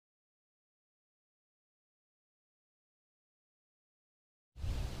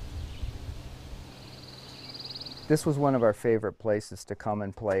This was one of our favorite places to come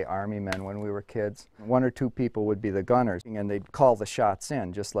and play Army men when we were kids. One or two people would be the gunners, and they'd call the shots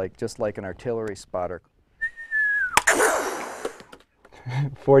in, just like an artillery spotter.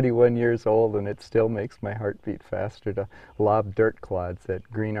 41 years old, and it still makes my heart beat faster to lob dirt clods at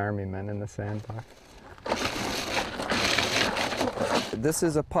green Army men in the sandbox. This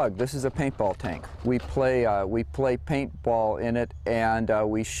is a pug. This is a paintball tank. We play paintball in it, and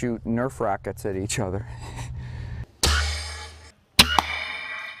we shoot Nerf rockets at each other.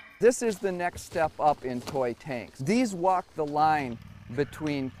 This is the next step up in toy tanks. These walk the line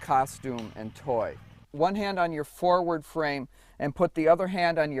between costume and toy. One hand on your forward frame and put the other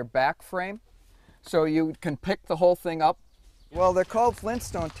hand on your back frame so you can pick the whole thing up. Well, they're called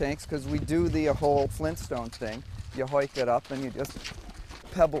Flintstone tanks because we do the whole Flintstone thing. You hoik it up and you just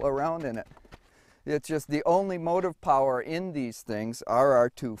pebble around in it. It's just the only motive power in these things are our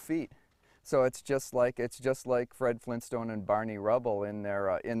 2 feet. So it's just like Fred Flintstone and Barney Rubble in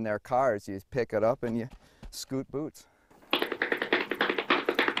their cars. You pick it up and you scoot boots.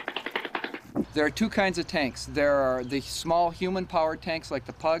 There are 2 kinds of tanks. There are the small human-powered tanks like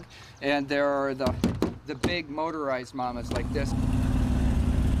the Pug, and there are the big motorized mamas like this.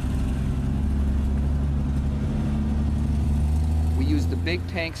 We use the big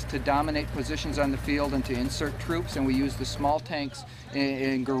tanks to dominate positions on the field and to insert troops, and we use the small tanks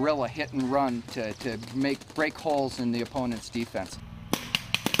in guerrilla hit and run to break holes in the opponent's defense.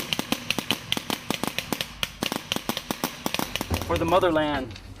 For the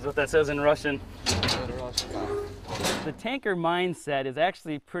motherland is what that says in Russian. The tanker mindset is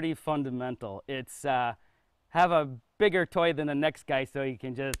actually pretty fundamental. It's have a bigger toy than the next guy so you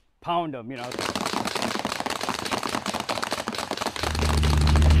can just pound them, you know.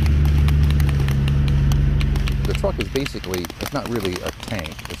 The truck is basically, it's not really a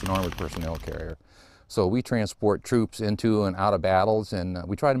tank, it's an armored personnel carrier. So we transport troops into and out of battles, and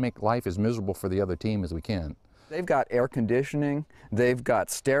we try to make life as miserable for the other team as we can. They've got air conditioning, they've got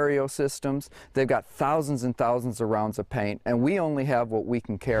stereo systems, they've got thousands and thousands of rounds of paint, and we only have what we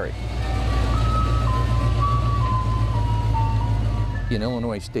can carry. An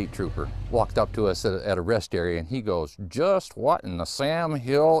Illinois state trooper walked up to us at a rest area, and he goes, "Just what in the Sam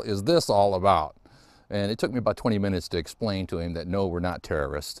Hill is this all about?" And it took me about 20 minutes to explain to him that no, we're not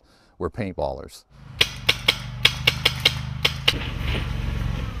terrorists, we're paintballers.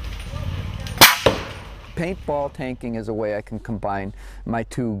 Paintball tanking is a way I can combine my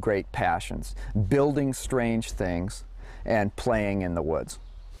 2 great passions, building strange things and playing in the woods.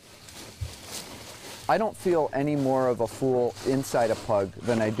 I don't feel any more of a fool inside a pug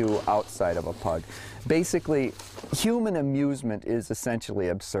than I do outside of a pug. Basically, human amusement is essentially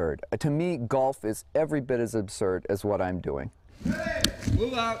absurd. To me, golf is every bit as absurd as what I'm doing. Hey,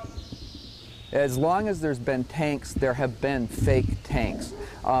 move out. As long as there's been tanks, there have been fake tanks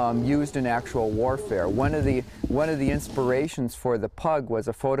used in actual warfare. One of the inspirations for the Pug was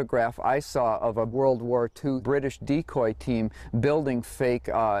a photograph I saw of a World War II British decoy team building fake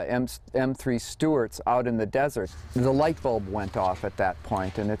M3 Stuarts out in the desert. The light bulb went off at that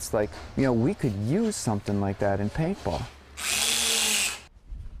point, and it's like, we could use something like that in paintball.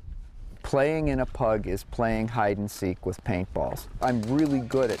 Playing in a pug is playing hide and seek with paintballs. I'm really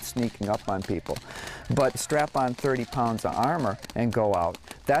good at sneaking up on people, but strap on 30 pounds of armor and go out.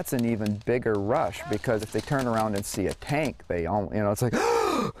 That's an even bigger rush, because if they turn around and see a tank, they all, it's like,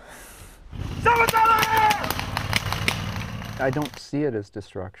 someone's over here! I don't see it as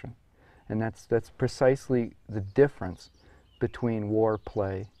destruction, and that's precisely the difference between war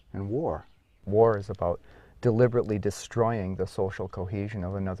play and war. War is about deliberately destroying the social cohesion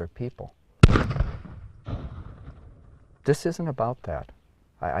of another people. This isn't about that.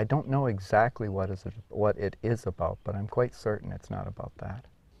 I don't know exactly what it is about, but I'm quite certain it's not about that.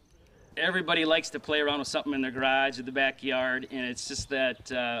 Everybody likes to play around with something in their garage or the backyard, and it's just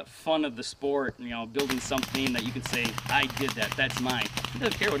that fun of the sport, building something that you can say, I did that, that's mine. You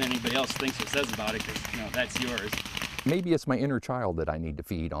don't care what anybody else thinks or says about it, because that's yours. Maybe it's my inner child that I need to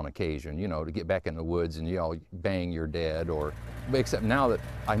feed on occasion, to get back in the woods and bang, you're dead, except now that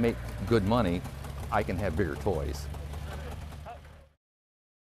I make good money, I can have bigger toys.